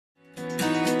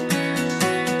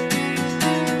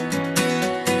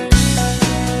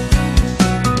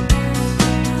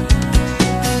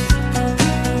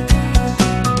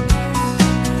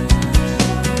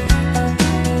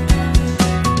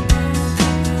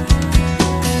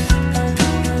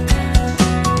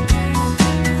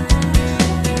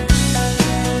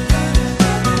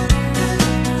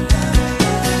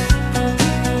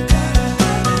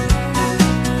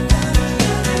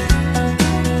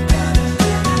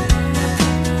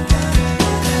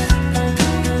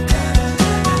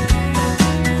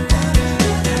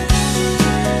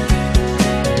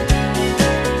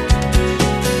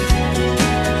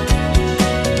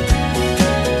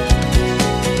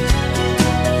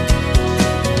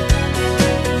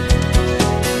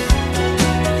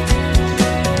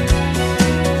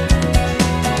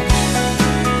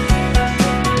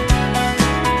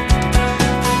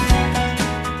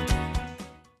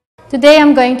Today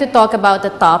I'm going to talk about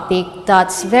a topic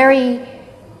that's very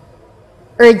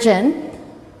urgent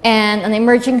and an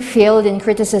emerging field in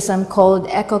criticism called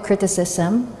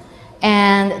eco-criticism.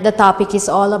 And the topic is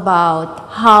all about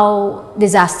how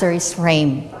disaster is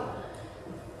framed.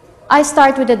 I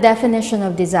start with the definition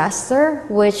of disaster,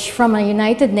 which from a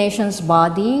United Nations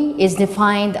body is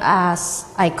defined as,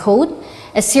 I quote,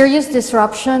 a serious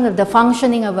disruption of the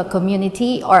functioning of a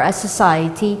community or a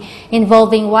society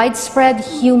involving widespread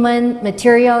human,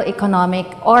 material, economic,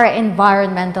 or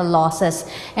environmental losses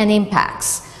and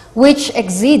impacts, which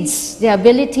exceeds the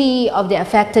ability of the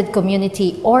affected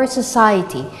community or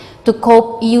society to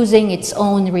cope using its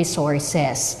own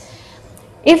resources.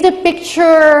 If the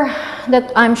picture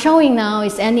that I'm showing now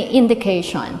is any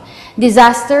indication,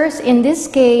 disasters, in this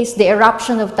case the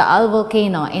eruption of Taal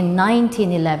volcano in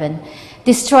 1911,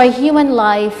 destroy human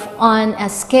life on a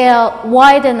scale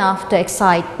wide enough to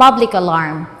excite public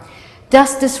alarm,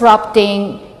 thus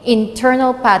disrupting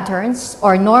internal patterns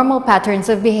or normal patterns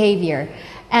of behavior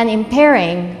and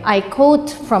impairing, I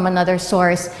quote from another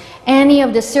source, any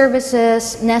of the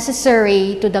services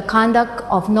necessary to the conduct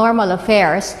of normal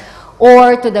affairs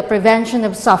or to the prevention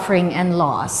of suffering and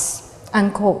loss,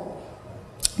 unquote.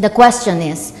 The question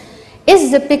is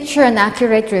the picture an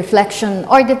accurate reflection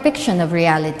or depiction of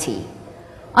reality?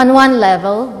 On one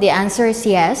level, the answer is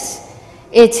yes.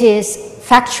 It is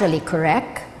factually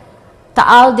correct.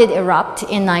 Taal did erupt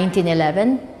in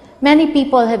 1911. Many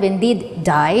people have indeed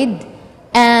died,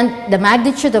 and the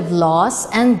magnitude of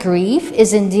loss and grief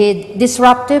is indeed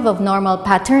disruptive of normal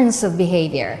patterns of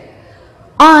behavior.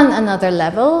 On another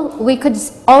level, we could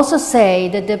also say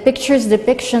that the picture's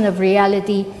depiction of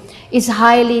reality is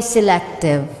highly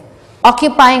selective.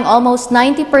 Occupying almost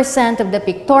 90% of the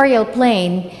pictorial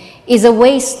plane is a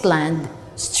wasteland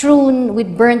strewn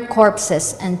with burnt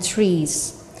corpses and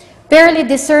trees. Barely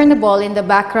discernible in the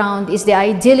background is the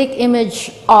idyllic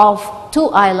image of two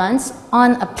islands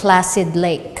on a placid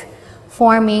lake,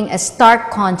 forming a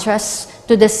stark contrast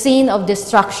to the scene of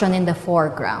destruction in the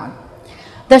foreground.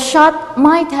 The shot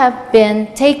might have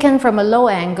been taken from a low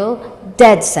angle,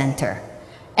 dead center,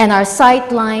 and our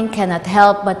sight line cannot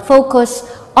help but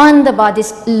focus on the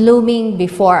bodies looming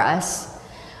before us.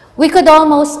 We could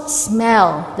almost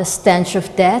smell the stench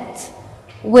of death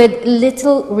with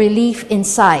little relief in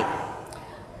sight.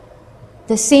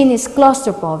 The scene is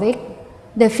claustrophobic.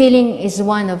 The feeling is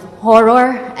one of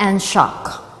horror and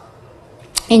shock.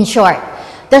 In short,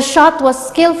 the shot was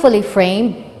skillfully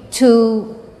framed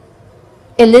to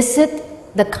elicit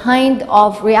the kind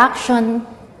of reaction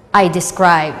I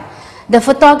described. The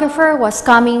photographer was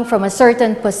coming from a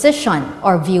certain position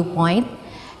or viewpoint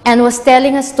and was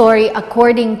telling a story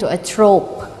according to a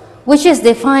trope, which is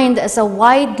defined as a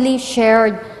widely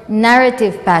shared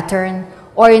narrative pattern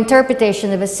or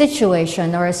interpretation of a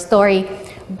situation or a story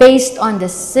based on the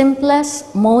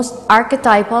simplest, most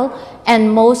archetypal,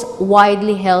 and most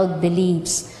widely held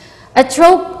beliefs. A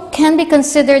trope can be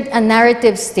considered a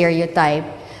narrative stereotype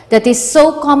that is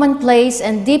so commonplace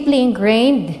and deeply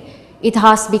ingrained, it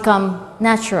has become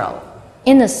natural,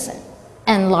 innocent,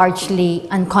 and largely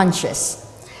unconscious.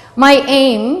 My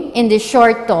aim in this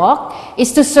short talk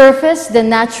is to surface the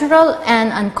natural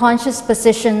and unconscious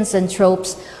positions and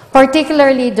tropes,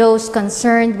 particularly those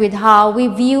concerned with how we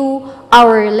view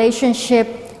our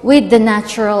relationship with the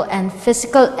natural and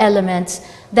physical elements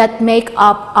that make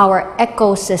up our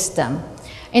ecosystem.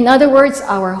 In other words,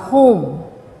 our home,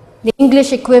 the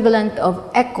English equivalent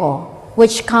of eco,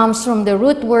 which comes from the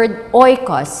root word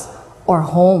oikos, or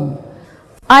home.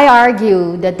 I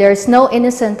argue that there is no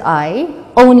innocent eye,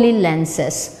 only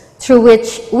lenses through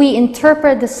which we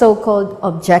interpret the so-called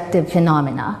objective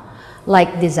phenomena,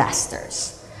 like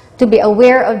disasters. To be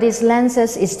aware of these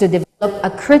lenses is to develop a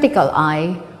critical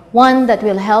eye, one that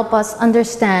will help us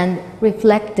understand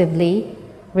reflectively,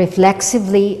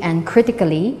 reflexively, and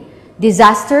critically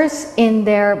disasters in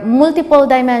their multiple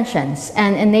dimensions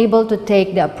and enable to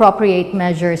take the appropriate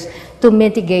measures to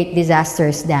mitigate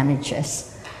disasters' damages.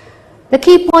 The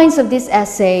key points of this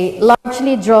essay,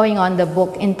 largely drawing on the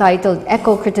book entitled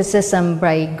Eco-Criticism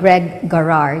by Greg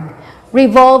Garrard,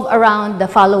 revolve around the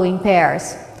following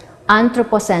pairs: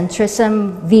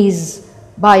 anthropocentrism vis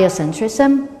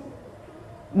biocentrism,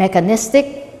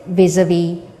 mechanistic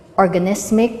vis-a-vis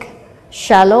organismic,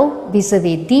 shallow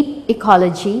vis-a-vis deep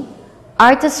ecology,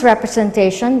 artist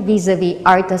representation vis-a-vis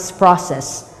artist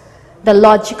process, the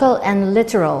logical and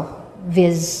literal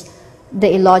vis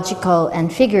the illogical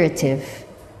and figurative,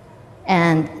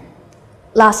 and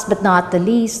last but not the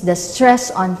least, the stress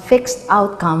on fixed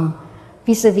outcome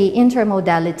vis-a-vis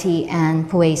intermodality and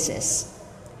poiesis.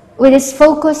 With its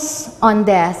focus on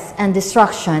death and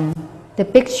destruction, The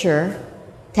picture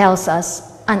tells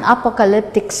us an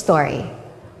apocalyptic story.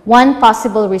 One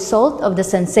possible result of the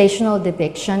sensational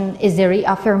depiction is the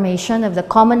reaffirmation of the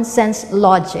common sense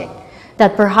logic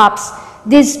that perhaps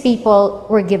these people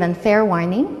were given fair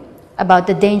warning about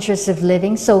the dangers of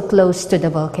living so close to the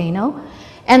volcano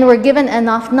and were given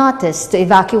enough notice to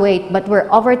evacuate but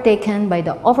were overtaken by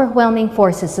the overwhelming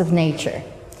forces of nature.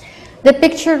 The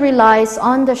picture relies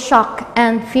on the shock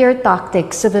and fear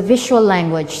tactics of a visual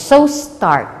language so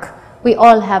stark we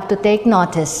all have to take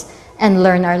notice and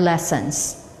learn our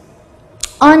lessons.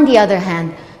 On the other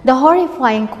hand, the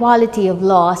horrifying quality of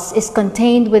loss is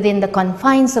contained within the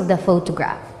confines of the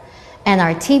photograph and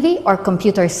our TV or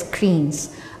computer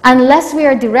screens. Unless we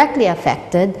are directly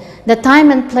affected, the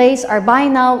time and place are by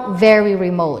now very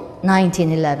remote,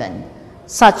 1911,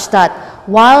 such that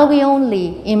while we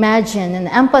only imagine and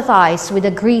empathize with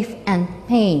the grief and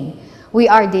pain, we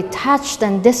are detached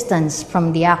and distanced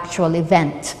from the actual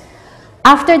event.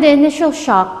 After the initial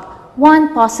shock,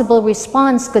 one possible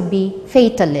response could be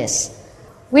fatalist.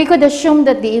 We could assume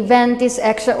that the event is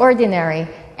extraordinary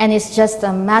and it's just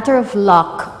a matter of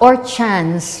luck or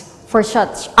chance for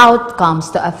such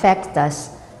outcomes to affect us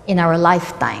in our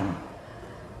lifetime.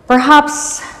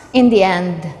 Perhaps, in the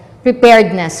end,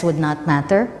 preparedness would not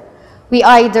matter. We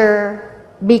either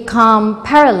become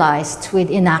paralyzed with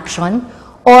inaction,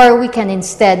 or we can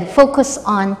instead focus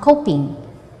on coping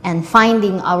and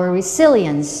finding our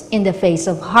resilience in the face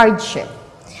of hardship.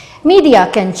 Media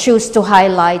can choose to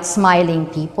highlight smiling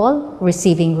people,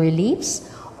 receiving reliefs,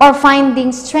 or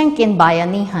finding strength in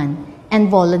bayanihan and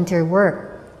volunteer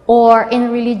work, or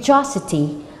in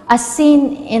religiosity, as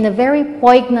seen in a very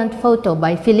poignant photo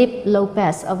by Philippe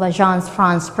Lopez of Agence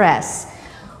France Presse.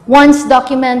 Once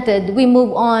documented, we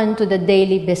move on to the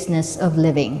daily business of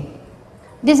living.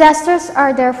 Disasters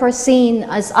are therefore seen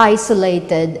as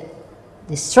isolated,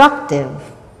 destructive,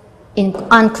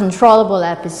 uncontrollable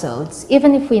episodes,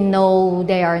 even if we know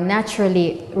they are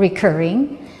naturally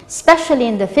recurring, especially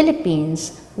in the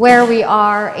Philippines, where we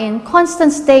are in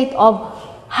constant state of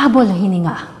habol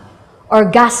hininga,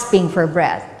 or gasping for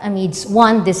breath amidst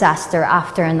one disaster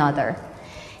after another.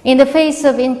 In the face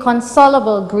of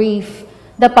inconsolable grief,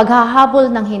 the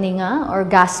paghahabol ng hininga, or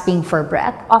gasping for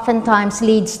breath, oftentimes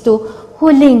leads to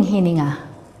huling hininga,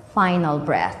 final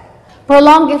breath.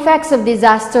 Prolonged effects of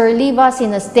disaster leave us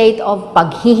in a state of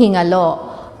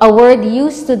paghihingalo, a word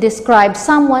used to describe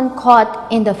someone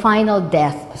caught in the final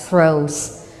death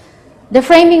throes. The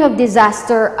framing of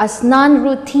disaster as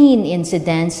non-routine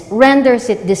incidents renders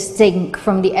it distinct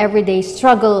from the everyday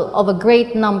struggle of a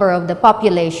great number of the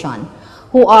population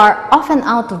who are often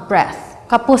out of breath,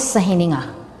 kapos sa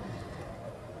hininga.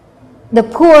 The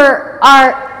poor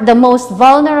are the most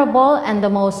vulnerable and the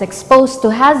most exposed to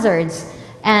hazards,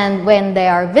 and when they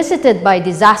are visited by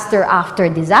disaster after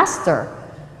disaster,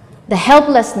 the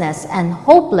helplessness and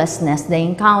hopelessness they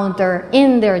encounter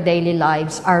in their daily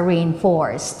lives are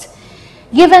reinforced.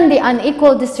 Given the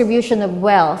unequal distribution of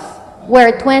wealth,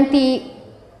 where 20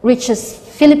 richest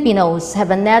Filipinos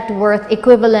have a net worth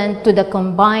equivalent to the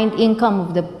combined income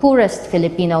of the poorest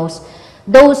Filipinos,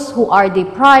 those who are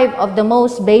deprived of the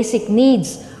most basic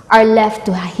needs are left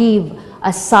to heave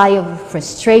a sigh of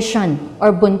frustration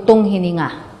or buntong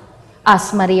hininga,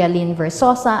 as Maria Lynn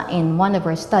Versosa in one of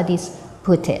her studies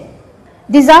put it.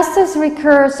 Disasters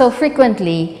recur so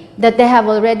frequently that they have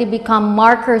already become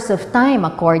markers of time,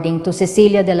 according to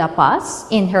Cecilia de la Paz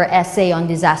in her essay on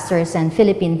disasters and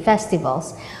Philippine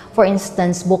festivals. For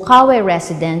instance, Bukawe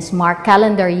residents mark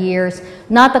calendar years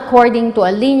not according to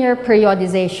a linear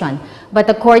periodization, but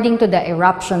according to the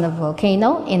eruption of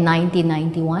volcano in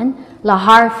 1991,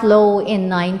 Lahar flow in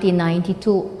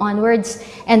 1992 onwards,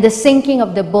 and the sinking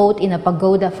of the boat in a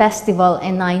pagoda festival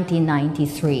in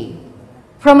 1993.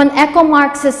 From an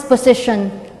eco-Marxist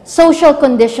position, social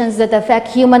conditions that affect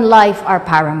human life are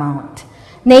paramount.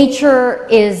 Nature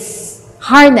is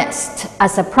harnessed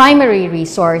as a primary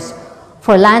resource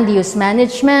for land use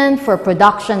management, for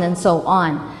production, and so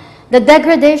on. The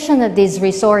degradation of these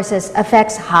resources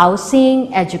affects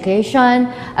housing,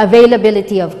 education,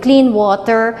 availability of clean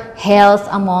water, health,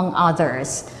 among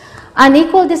others.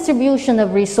 Unequal distribution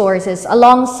of resources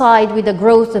alongside with the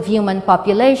growth of human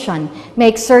population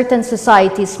makes certain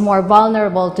societies more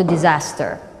vulnerable to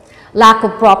disaster. Lack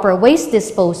of proper waste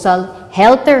disposal,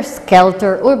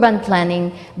 helter-skelter urban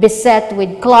planning beset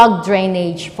with clogged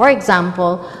drainage, for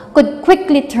example, could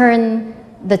quickly turn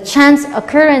the chance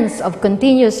occurrence of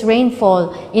continuous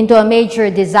rainfall into a major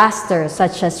disaster,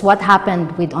 such as what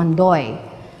happened with Ondoy.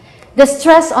 The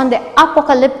stress on the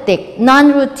apocalyptic,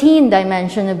 non-routine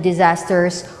dimension of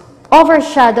disasters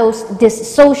overshadows these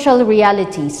social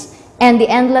realities and the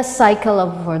endless cycle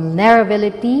of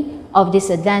vulnerability of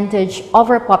disadvantaged,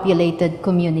 overpopulated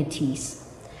communities.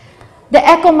 The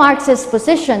eco-Marxist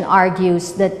position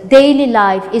argues that daily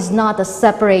life is not a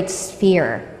separate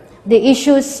sphere. The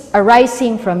issues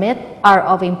arising from it are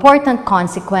of important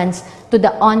consequence to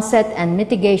the onset and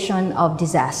mitigation of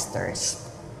disasters.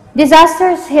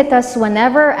 Disasters hit us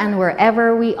whenever and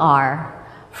wherever we are.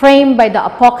 Framed by the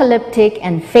apocalyptic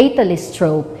and fatalist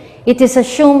trope, it is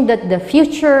assumed that the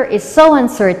future is so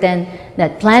uncertain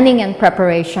that planning and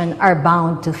preparation are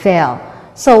bound to fail.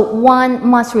 So one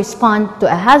must respond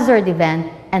to a hazard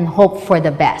event and hope for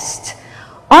the best.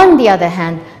 On the other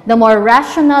hand, the more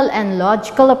rational and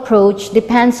logical approach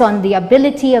depends on the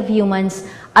ability of humans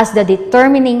as the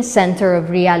determining center of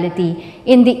reality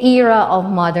in the era of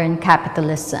modern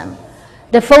capitalism.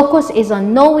 The focus is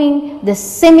on knowing the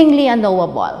seemingly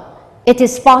unknowable. It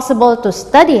is possible to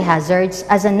study hazards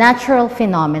as a natural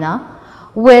phenomena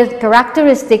with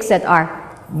characteristics that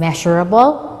are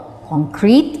measurable,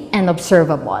 concrete, and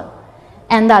observable.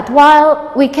 And that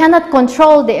while we cannot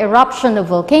control the eruption of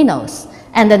volcanoes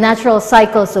and the natural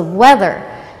cycles of weather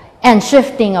and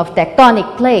shifting of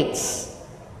tectonic plates,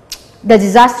 the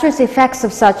disastrous effects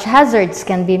of such hazards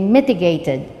can be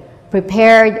mitigated,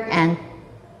 prepared, and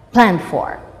planned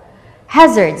for.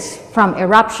 Hazards from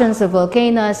eruptions of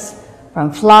volcanoes,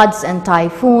 from floods and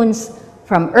typhoons,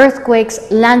 from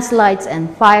earthquakes, landslides,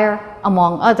 and fire,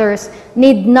 among others,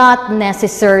 need not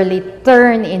necessarily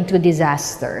turn into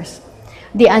disasters.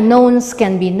 The unknowns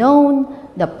can be known,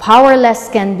 the powerless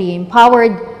can be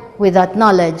empowered with that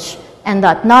knowledge, and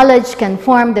that knowledge can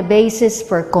form the basis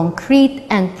for concrete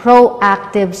and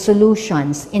proactive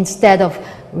solutions instead of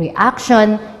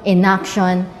reaction,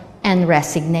 inaction, and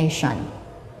resignation.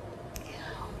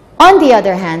 On the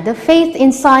other hand, the faith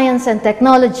in science and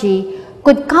technology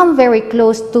could come very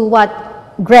close to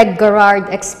what Greg Garrard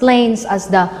explains as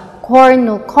the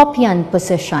cornucopian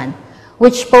position,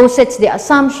 which posits the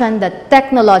assumption that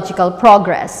technological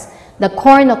progress, the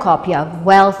cornucopia of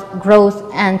wealth,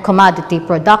 growth, and commodity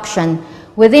production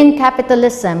within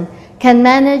capitalism, can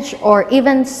manage or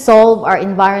even solve our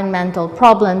environmental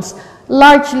problems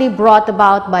largely brought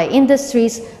about by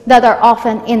industries that are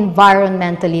often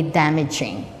environmentally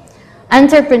damaging.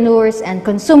 Entrepreneurs and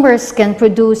consumers can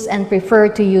produce and prefer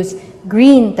to use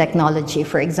green technology,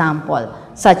 for example,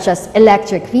 such as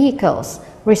electric vehicles,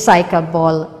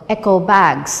 recyclable eco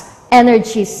bags,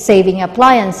 energy-saving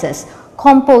appliances,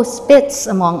 compost pits,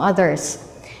 among others.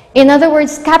 In other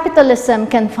words, capitalism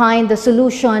can find the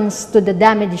solutions to the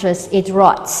damages it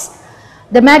wroughts.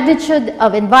 The magnitude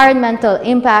of environmental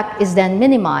impact is then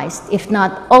minimized, if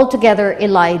not altogether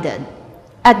elided.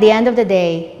 At the end of the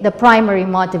day, the primary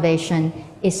motivation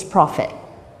is profit.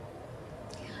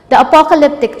 The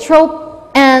apocalyptic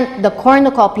trope and the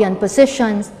cornucopian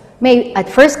positions may at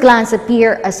first glance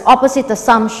appear as opposite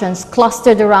assumptions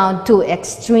clustered around two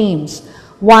extremes.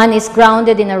 One is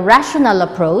grounded in a rational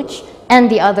approach and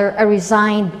the other a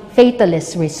resigned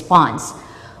fatalist response.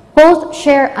 Both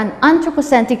share an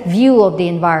anthropocentric view of the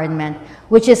environment,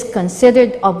 which is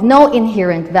considered of no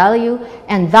inherent value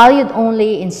and valued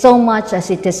only in so much as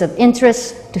it is of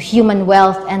interest to human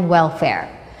wealth and welfare.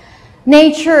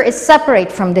 Nature is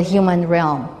separate from the human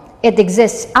realm. It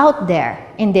exists out there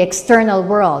in the external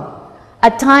world.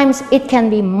 At times, it can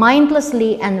be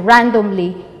mindlessly and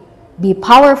randomly be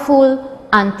powerful,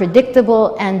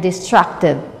 unpredictable, and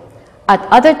destructive. At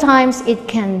other times, it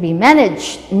can be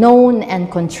managed, known,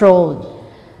 and controlled.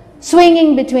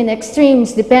 Swinging between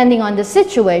extremes depending on the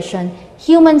situation,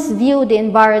 humans view the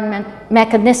environment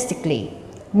mechanistically.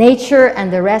 Nature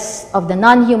and the rest of the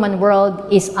non-human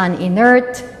world is an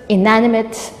inert,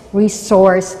 inanimate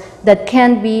resource that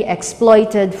can be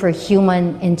exploited for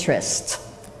human interest.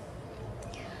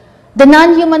 The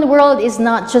non-human world is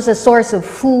not just a source of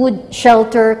food,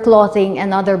 shelter, clothing,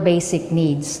 and other basic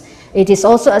needs. It is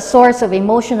also a source of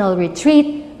emotional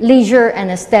retreat, leisure,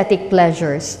 and aesthetic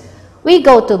pleasures. We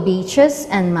go to beaches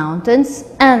and mountains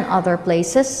and other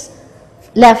places,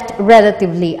 left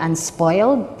relatively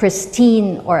unspoiled,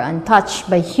 pristine, or untouched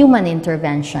by human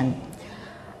intervention.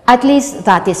 At least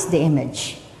that is the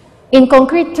image. In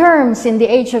concrete terms, in the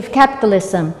age of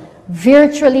capitalism,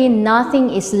 virtually nothing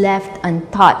is left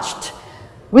untouched.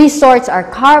 Resorts are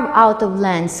carved out of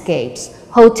landscapes.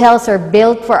 Hotels are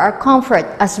built for our comfort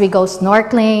as we go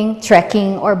snorkeling,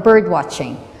 trekking, or bird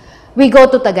watching. We go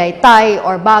to Tagaytay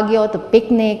or Baguio to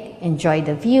picnic, enjoy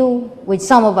the view, with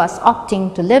some of us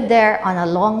opting to live there on a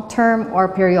long-term or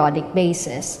periodic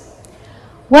basis.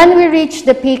 When we reach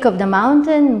the peak of the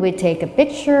mountain, we take a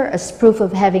picture as proof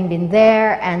of having been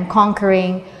there and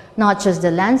conquering not just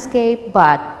the landscape,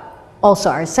 but also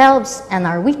ourselves and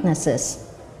our weaknesses.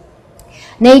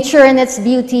 Nature and its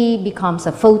beauty becomes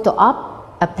a photo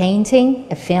op, a painting,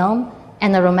 a film,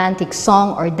 and a romantic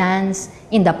song or dance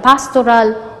in the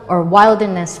pastoral or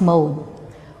wilderness mode,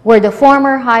 where the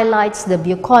former highlights the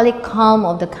bucolic calm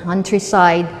of the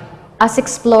countryside as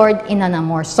explored in an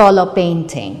amor solo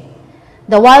painting.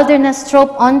 The wilderness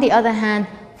trope, on the other hand,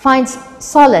 finds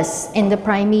solace in the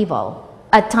primeval,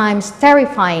 at times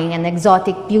terrifying and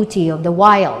exotic beauty of the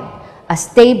wild, a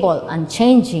stable,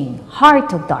 unchanging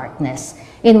heart of darkness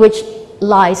in which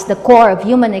lies the core of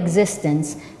human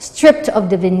existence, stripped of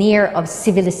the veneer of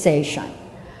civilization.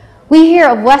 We hear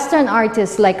of Western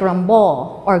artists like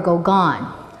Rimbaud or Gauguin,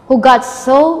 who got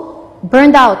so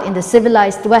burned out in the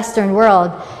civilized Western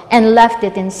world and left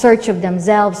it in search of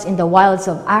themselves in the wilds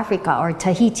of Africa or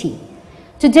Tahiti.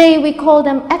 Today, we call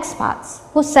them expats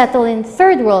who settle in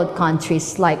third world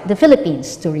countries like the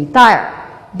Philippines to retire,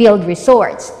 build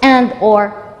resorts,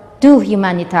 and/or do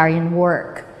humanitarian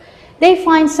work. They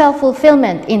find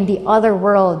self-fulfillment in the other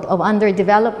world of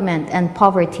underdevelopment and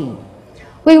poverty.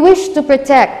 We wish to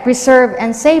protect, preserve,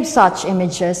 and save such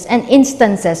images and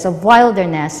instances of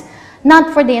wilderness,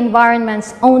 not for the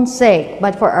environment's own sake,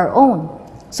 but for our own,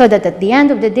 so that at the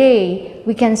end of the day,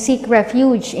 we can seek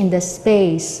refuge in the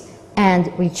space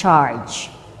and recharge.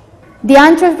 The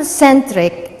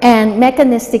anthropocentric and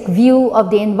mechanistic view of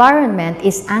the environment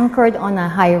is anchored on a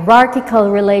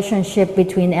hierarchical relationship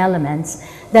between elements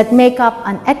that make up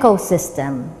an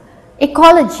ecosystem.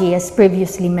 Ecology, as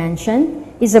previously mentioned,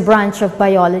 is a branch of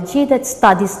biology that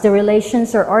studies the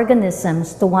relations of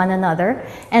organisms to one another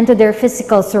and to their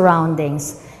physical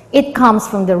surroundings. It comes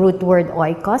from the root word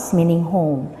oikos, meaning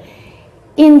home.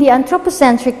 In the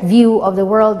anthropocentric view of the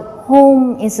world,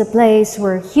 home is a place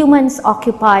where humans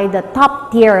occupy the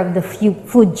top tier of the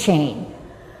food chain.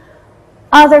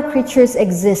 Other creatures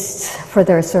exist for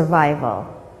their survival.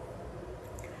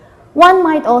 One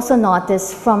might also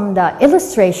notice from the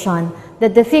illustration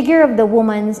that the figure of the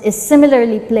woman is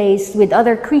similarly placed with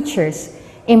other creatures,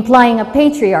 implying a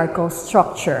patriarchal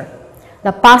structure.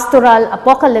 The pastoral,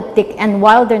 apocalyptic, and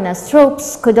wilderness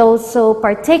tropes could also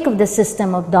partake of the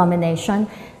system of domination,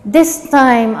 this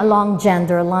time along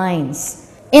gender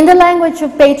lines. In the language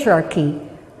of patriarchy,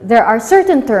 there are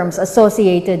certain terms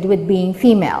associated with being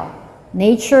female: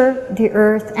 nature, the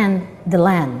earth, and the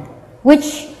land,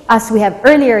 which, as we have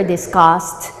earlier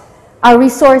discussed, are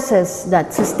resources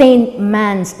that sustain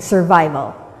man's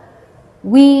survival.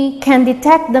 We can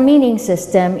detect the meaning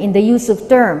system in the use of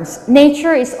terms.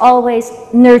 Nature is always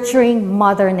nurturing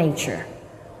Mother Nature,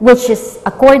 which is,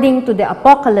 according to the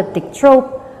apocalyptic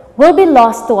trope, will be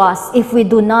lost to us if we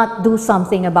do not do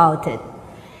something about it.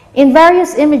 In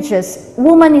various images,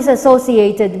 woman is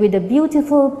associated with a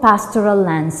beautiful pastoral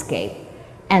landscape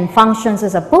and functions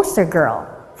as a poster girl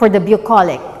for the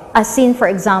bucolic, as seen, for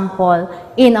example,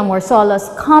 in Amorsolo's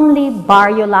comely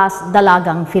Barriolas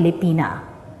Dalagang Filipina.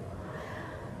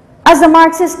 As the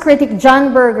Marxist critic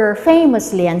John Berger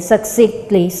famously and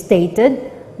succinctly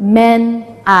stated,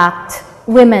 men act,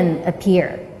 women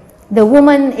appear. The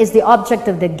woman is the object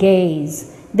of the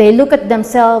gaze. They look at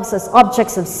themselves as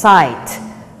objects of sight.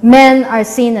 Men are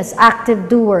seen as active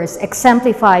doers,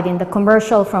 exemplified in the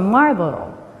commercial from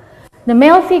Marlboro. The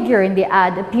male figure in the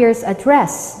ad appears at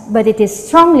rest, but it is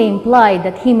strongly implied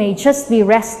that he may just be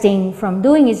resting from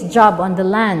doing his job on the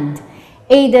land,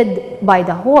 aided by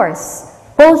the horse,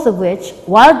 both of which,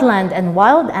 wild land and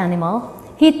wild animal,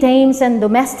 he tames and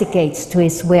domesticates to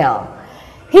his will.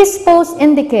 His pose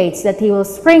indicates that he will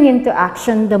spring into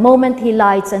action the moment he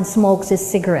lights and smokes his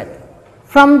cigarette.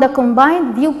 From the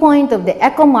combined viewpoint of the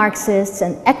eco-Marxists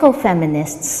and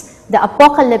eco-feminists, the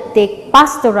apocalyptic,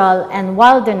 pastoral, and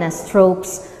wilderness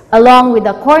tropes, along with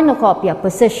the cornucopia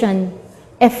position,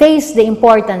 efface the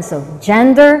importance of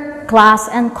gender, class,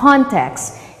 and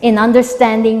context in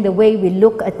understanding the way we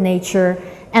look at nature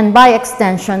and, by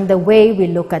extension, the way we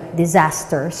look at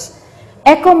disasters.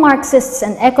 Eco-Marxists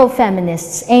and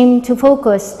eco-feminists aim to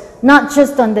focus not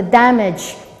just on the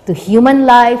damage to human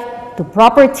life, to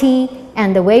property,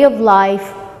 and the way of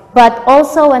life, but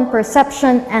also on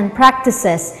perception and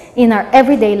practices in our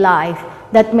everyday life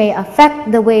that may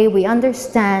affect the way we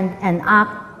understand and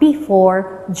act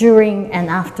before, during, and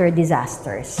after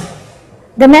disasters.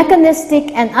 The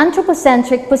mechanistic and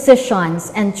anthropocentric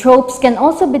positions and tropes can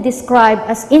also be described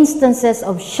as instances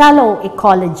of shallow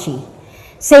ecology.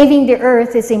 Saving the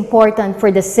earth is important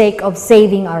for the sake of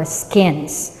saving our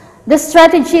skins. The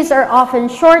strategies are often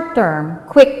short-term,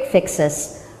 quick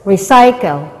fixes: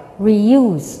 recycle,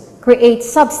 reuse, create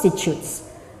substitutes,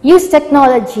 use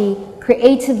technology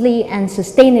creatively and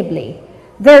sustainably.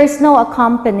 there is no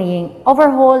accompanying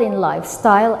overhaul in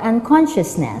lifestyle and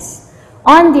consciousness.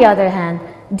 On the other hand,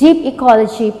 deep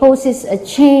ecology poses a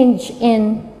change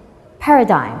in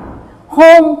paradigm.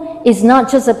 Home is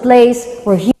not just a place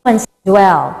where humans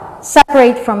dwell,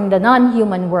 separate from the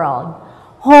non-human world.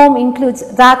 Home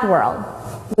includes that world,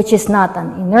 which is not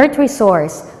an inert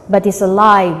resource, but is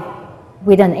alive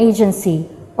with an agency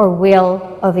or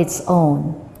will of its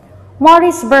own.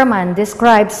 Maurice Berman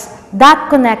describes that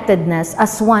connectedness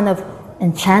as one of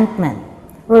enchantment,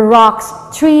 where rocks,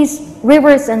 trees,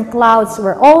 rivers, and clouds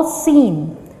were all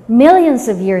seen millions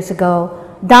of years ago,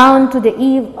 down to the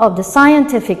eve of the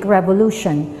scientific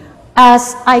revolution,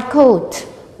 as, I quote,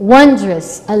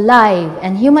 wondrous, alive,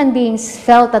 and human beings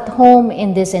felt at home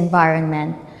in this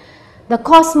environment. The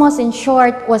cosmos, in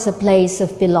short, was a place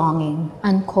of belonging,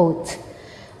 unquote.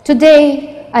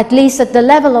 Today, at least at the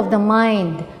level of the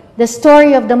mind, the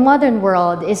story of the modern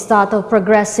world is that of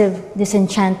progressive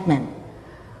disenchantment.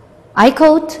 I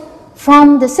quote,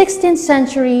 from the 16th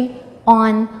century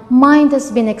on, mind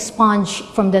has been expunged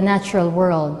from the natural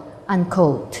world,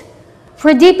 unquote.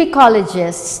 For deep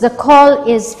ecologists, the call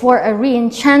is for a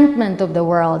re-enchantment of the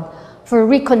world, for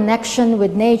reconnection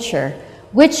with nature,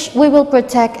 which we will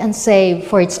protect and save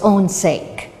for its own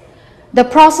sake. The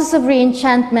process of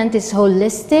re-enchantment is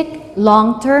holistic,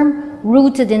 long-term,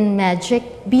 rooted in magic,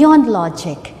 beyond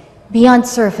logic, beyond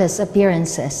surface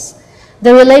appearances.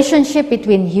 The relationship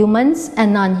between humans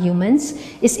and non-humans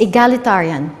is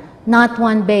egalitarian, not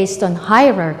one based on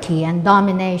hierarchy and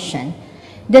domination.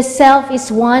 The self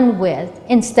is one with,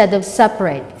 instead of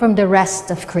separate from the rest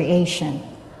of creation.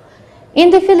 In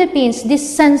the Philippines,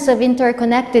 this sense of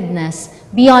interconnectedness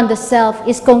beyond the self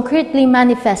is concretely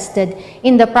manifested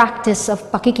in the practice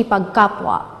of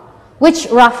pakikipagkapwa, which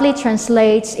roughly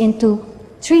translates into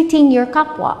treating your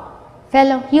kapwa,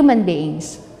 fellow human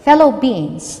beings, fellow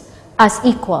beings, as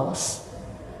equals.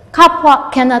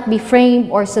 Kapwa cannot be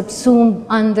framed or subsumed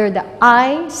under the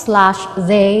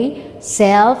I/they,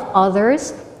 self,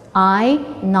 others, I,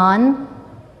 none,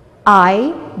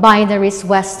 I, binaries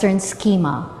Western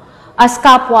schema. As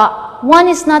kapwa, one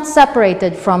is not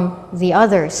separated from the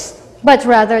others, but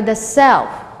rather the self,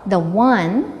 the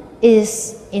one,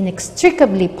 is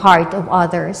inextricably part of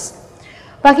others.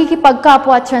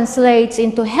 Pakikipagkapwa translates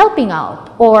into helping out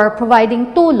or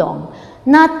providing tulong,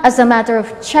 not as a matter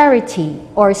of charity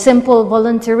or simple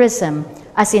volunteerism,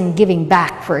 as in giving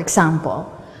back, for example,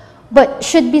 but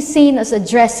should be seen as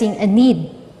addressing a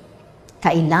need,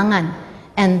 kailangan,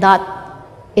 and that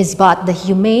is but the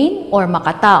humane or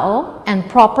makatao and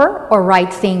proper or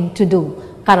right thing to do,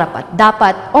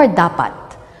 karapat-dapat or dapat.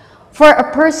 For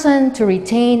a person to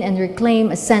retain and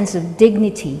reclaim a sense of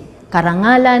dignity,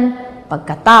 karangalan,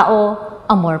 pagkatao,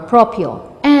 amor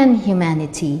propio, and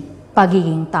humanity,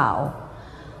 pagiging tao.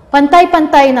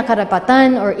 Pantay-pantay na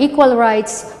karapatan or equal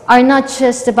rights are not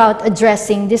just about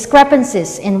addressing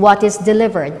discrepancies in what is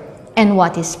delivered and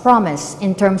what is promised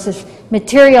in terms of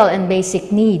material and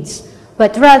basic needs,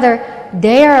 but rather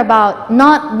they are about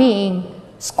not being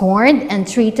scorned and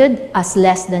treated as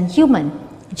less than human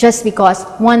just because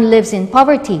one lives in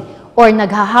poverty or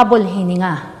naghahabol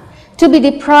hininga. To be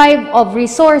deprived of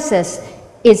resources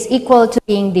is equal to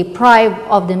being deprived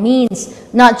of the means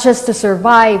not just to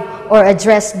survive or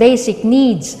address basic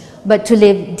needs, but to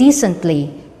live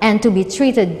decently and to be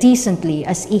treated decently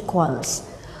as equals.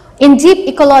 In deep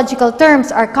ecological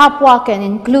terms, our kapwa can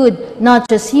include not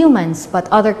just humans, but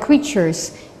other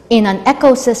creatures in an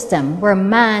ecosystem where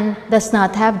man does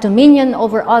not have dominion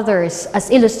over others, as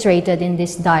illustrated in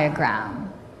this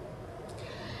diagram.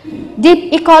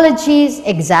 Deep ecology is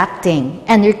exacting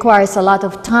and requires a lot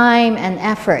of time and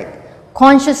effort.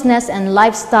 Consciousness and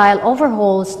lifestyle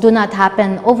overhauls do not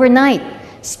happen overnight,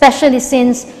 especially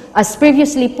since, as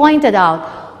previously pointed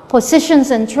out,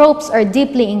 positions and tropes are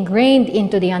deeply ingrained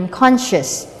into the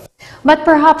unconscious. But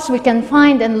perhaps we can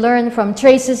find and learn from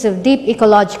traces of deep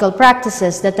ecological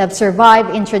practices that have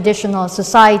survived in traditional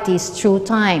societies through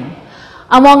time.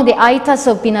 Among the Aitas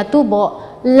of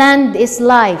Pinatubo, land is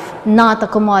life, not a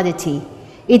commodity.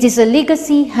 It is a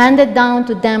legacy handed down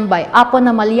to them by Apo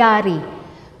na Malyari.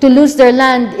 To lose their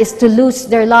land is to lose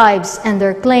their lives and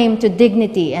their claim to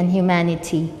dignity and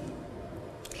humanity.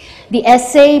 The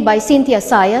essay by Cynthia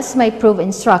Sayas may prove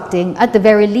instructing, at the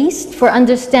very least, for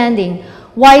understanding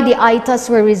why the Aitas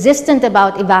were resistant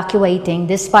about evacuating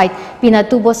despite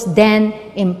Pinatubo's then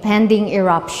impending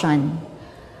eruption.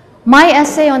 My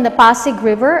essay on the Pasig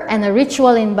River and a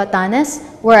ritual in Batanes,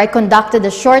 where I conducted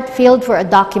a short field for a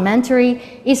documentary,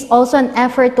 is also an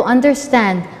effort to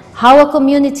understand how a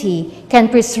community can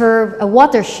preserve a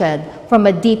watershed from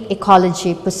a deep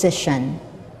ecology position.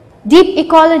 Deep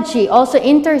ecology also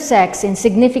intersects in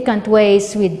significant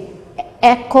ways with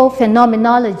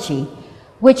eco-phenomenology,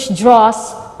 which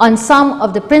draws on some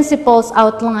of the principles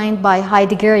outlined by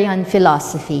Heideggerian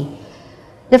philosophy.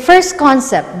 The first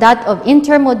concept, that of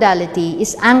intermodality,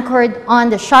 is anchored on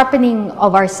the sharpening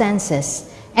of our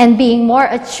senses and being more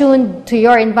attuned to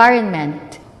your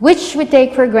environment, which we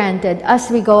take for granted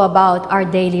as we go about our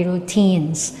daily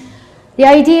routines. The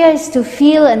idea is to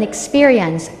feel and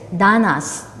experience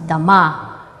danas,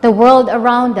 dhamma, the world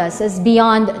around us as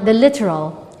beyond the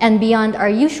literal and beyond our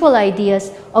usual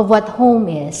ideas of what home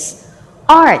is.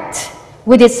 Art,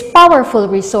 with its powerful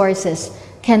resources,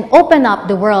 can open up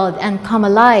the world and come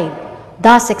alive,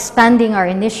 thus expanding our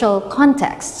initial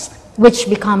contexts, which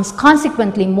becomes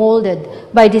consequently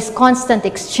molded by this constant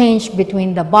exchange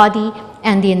between the body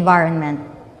and the environment.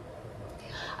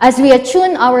 As we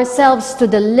attune ourselves to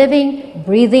the living,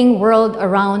 breathing world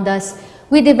around us,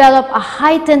 we develop a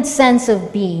heightened sense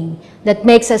of being that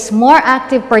makes us more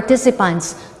active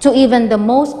participants to even the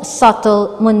most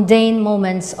subtle, mundane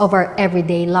moments of our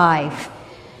everyday life.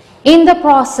 In the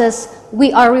process,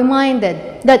 we are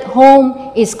reminded that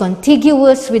home is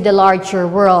contiguous with the larger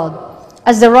world.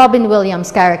 As the Robin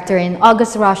Williams character in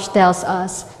August Rush tells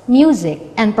us, music,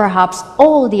 and perhaps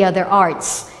all the other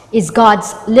arts, is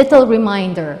God's little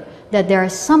reminder that there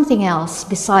is something else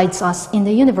besides us in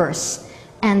the universe,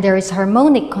 and there is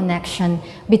harmonic connection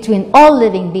between all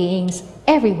living beings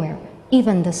everywhere,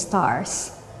 even the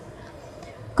stars.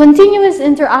 Continuous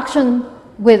interaction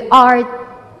with art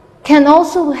can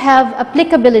also have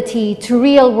applicability to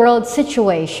real-world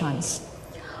situations.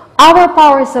 Our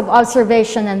powers of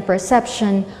observation and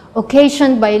perception,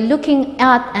 occasioned by looking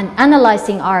at and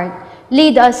analyzing art,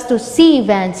 lead us to see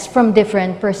events from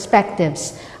different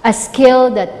perspectives, a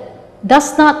skill that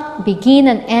does not begin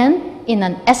and end in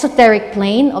an esoteric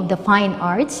plane of the fine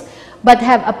arts, but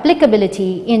have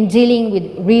applicability in dealing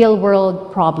with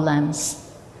real-world problems.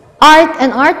 Art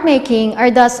and art making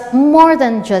are thus more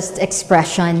than just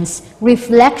expressions,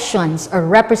 reflections, or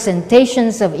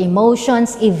representations of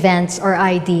emotions, events, or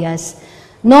ideas,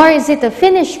 nor is it a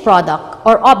finished product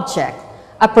or object,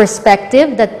 a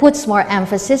perspective that puts more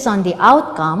emphasis on the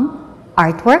outcome,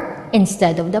 artwork,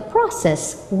 instead of the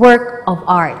process, work of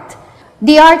art.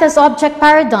 The art as object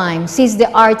paradigm sees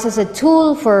the arts as a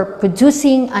tool for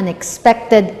producing an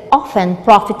expected, often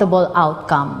profitable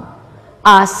outcome,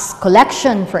 as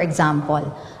collection, for example,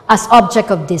 as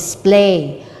object of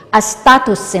display, as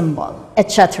status symbol,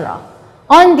 etc.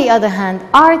 On the other hand,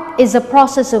 art is a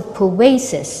process of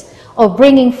poiesis, of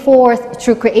bringing forth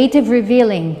through creative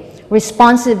revealing,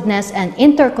 responsiveness and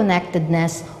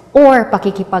interconnectedness, or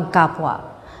pakikipagkapwa,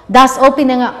 thus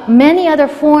opening up many other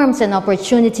forms and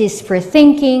opportunities for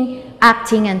thinking,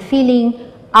 acting, and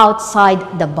feeling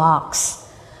outside the box.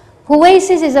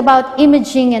 Poiesis is about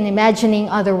imaging and imagining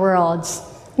other worlds,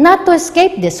 not to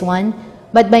escape this one,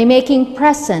 but by making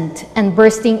present and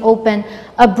bursting open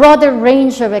a broader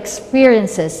range of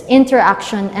experiences,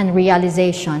 interaction, and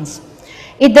realizations.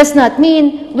 It does not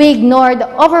mean we ignore the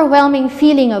overwhelming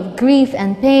feeling of grief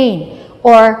and pain,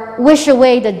 or wish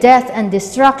away the death and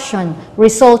destruction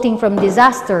resulting from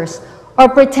disasters, or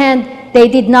pretend they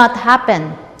did not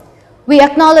happen. We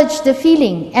acknowledge the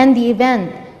feeling and the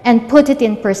event and put it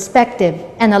in perspective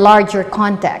and a larger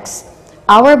context,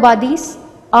 our bodies,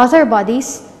 other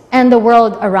bodies, and the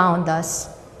world around us.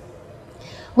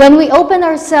 When we open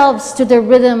ourselves to the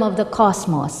rhythm of the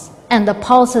cosmos and the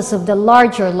pulses of the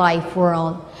larger life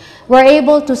world, we're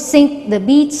able to sync the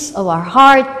beats of our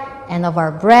heart and of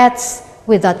our breaths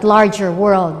with that larger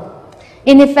world.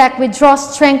 In effect, we draw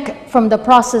strength from the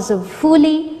process of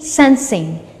fully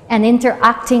sensing and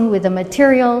interacting with the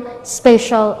material,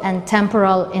 spatial, and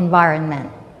temporal environment.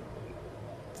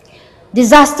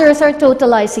 Disasters are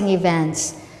totalizing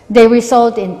events. They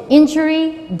result in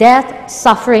injury, death,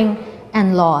 suffering,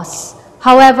 and loss.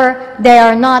 However, they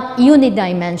are not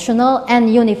unidimensional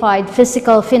and unified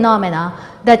physical phenomena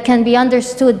that can be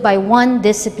understood by one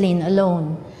discipline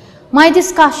alone. My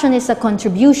discussion is a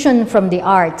contribution from the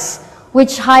arts,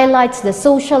 which highlights the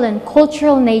social and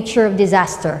cultural nature of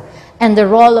disaster and the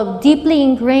role of deeply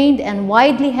ingrained and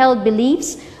widely held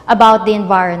beliefs about the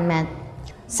environment.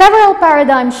 Several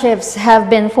paradigm shifts have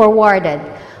been forwarded,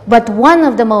 but one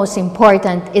of the most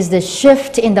important is the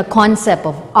shift in the concept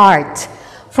of art,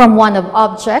 from one of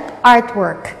object,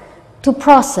 artwork, to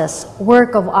process,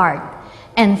 work of art,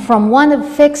 and from one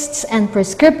of fixed and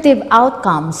prescriptive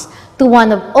outcomes to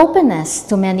one of openness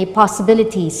to many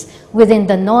possibilities within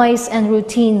the noise and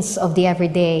routines of the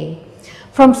everyday.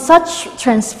 From such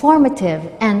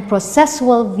transformative and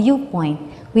processual viewpoint,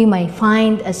 we may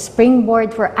find a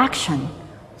springboard for action,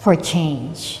 for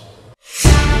change.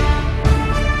 you.